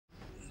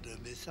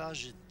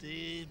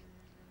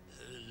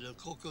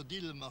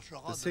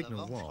The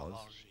signal was,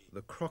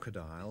 the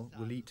crocodile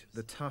will eat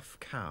the tough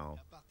cow.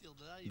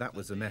 That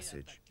was the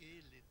message.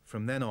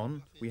 From then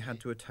on, we had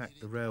to attack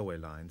the railway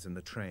lines and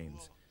the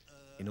trains.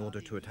 In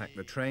order to attack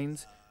the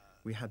trains,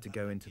 we had to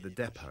go into the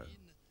depot.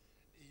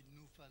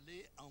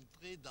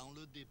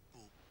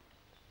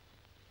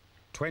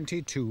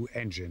 22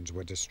 engines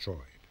were destroyed.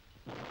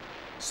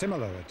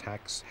 Similar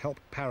attacks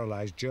helped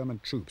paralyze German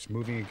troops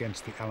moving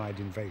against the Allied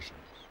invasions.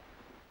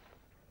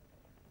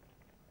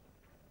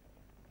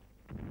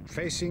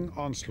 Facing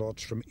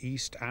onslaughts from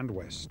east and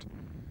west,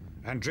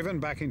 and driven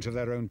back into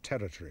their own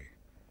territory,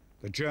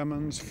 the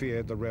Germans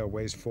feared the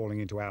railways falling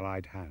into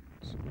Allied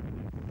hands.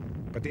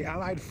 But the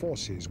Allied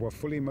forces were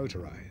fully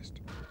motorized.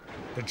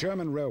 The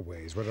German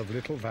railways were of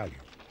little value,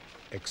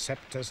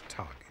 except as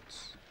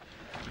targets.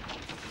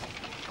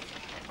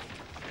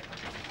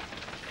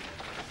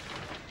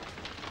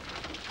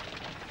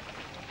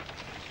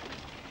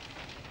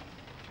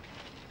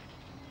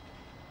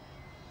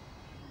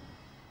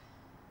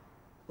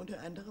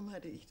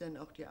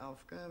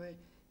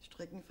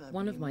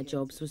 One of my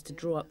jobs was to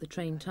draw up the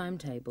train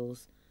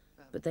timetables,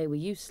 but they were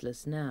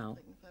useless now.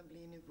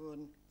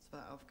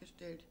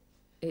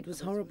 It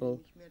was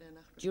horrible.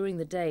 During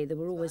the day, there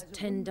were always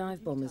 10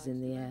 dive bombers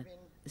in the air.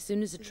 As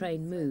soon as a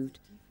train moved,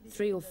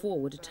 3 or 4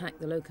 would attack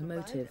the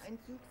locomotive.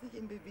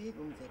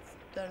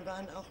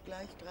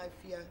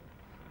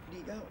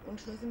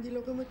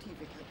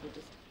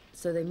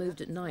 So they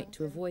moved at night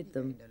to avoid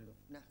them.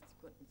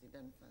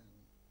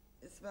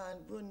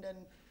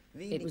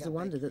 It was a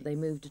wonder that they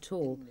moved at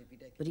all,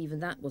 but even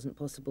that wasn't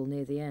possible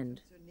near the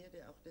end.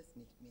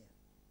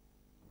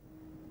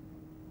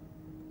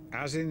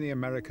 As in the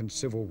American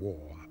Civil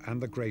War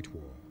and the Great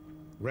War,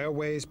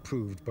 railways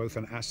proved both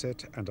an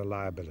asset and a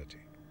liability.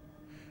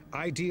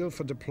 Ideal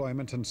for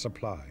deployment and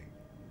supply,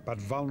 but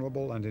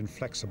vulnerable and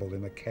inflexible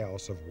in the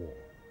chaos of war.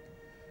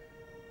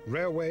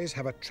 Railways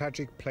have a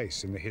tragic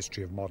place in the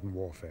history of modern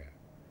warfare.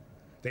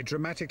 They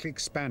dramatically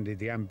expanded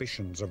the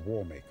ambitions of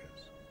war makers.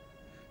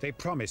 They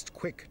promised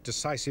quick,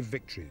 decisive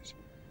victories,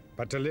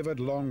 but delivered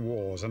long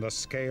wars and a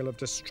scale of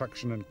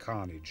destruction and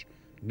carnage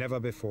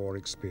never before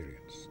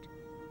experienced.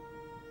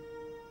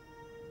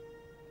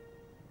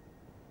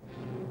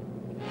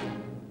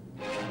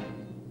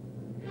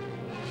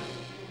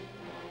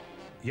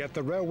 Yet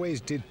the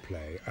railways did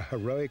play a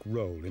heroic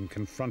role in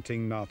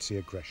confronting Nazi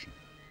aggression,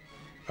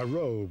 a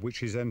role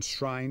which is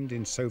enshrined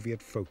in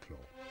Soviet folklore.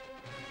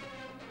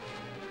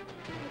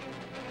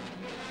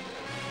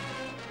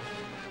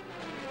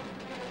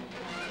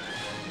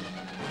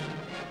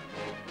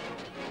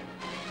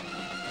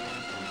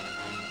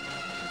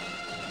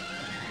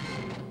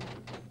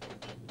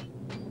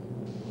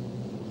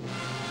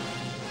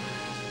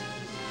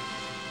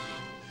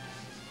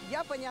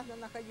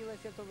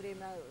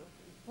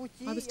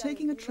 I was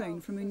taking a train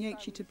from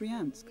Munitions to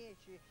Bryansk.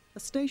 A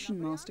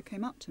station master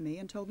came up to me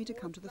and told me to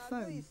come to the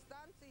phone.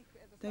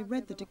 They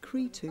read the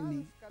decree to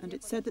me, and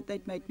it said that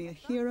they'd made me a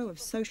hero of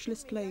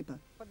socialist labour.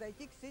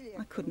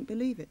 I couldn't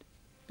believe it,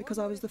 because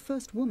I was the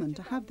first woman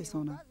to have this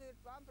honour.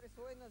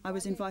 I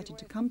was invited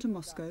to come to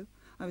Moscow,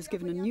 I was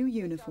given a new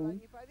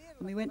uniform,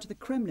 and we went to the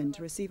Kremlin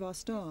to receive our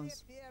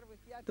stars.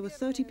 There were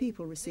 30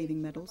 people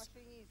receiving medals,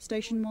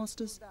 station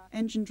masters,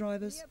 engine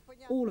drivers,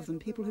 all of them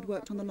people who'd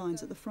worked on the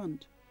lines at the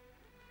front.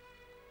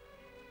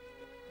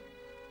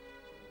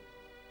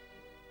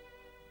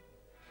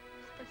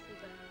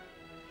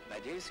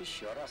 Надеюсь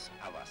еще раз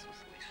о вас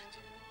услышать.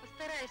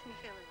 Постараюсь,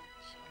 Михаил Иванович.